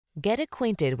Get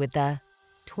acquainted with the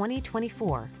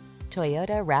 2024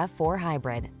 Toyota RAV4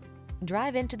 Hybrid.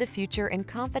 Drive into the future in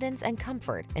confidence and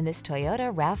comfort in this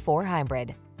Toyota RAV4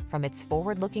 Hybrid. From its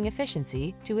forward-looking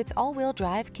efficiency to its all-wheel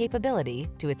drive capability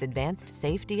to its advanced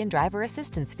safety and driver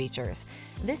assistance features,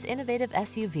 this innovative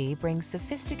SUV brings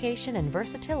sophistication and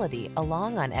versatility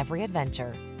along on every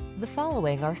adventure. The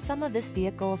following are some of this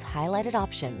vehicle's highlighted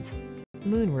options: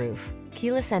 moonroof,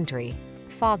 keyless entry,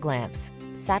 fog lamps,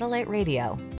 satellite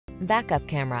radio, backup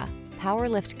camera, power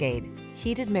liftgate,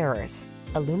 heated mirrors,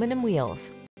 aluminum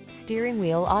wheels, steering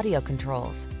wheel audio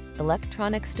controls,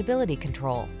 electronic stability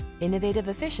control. Innovative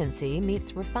efficiency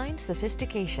meets refined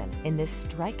sophistication in this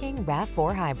striking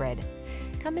RAV4 Hybrid.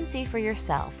 Come and see for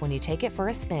yourself when you take it for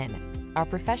a spin. Our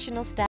professional staff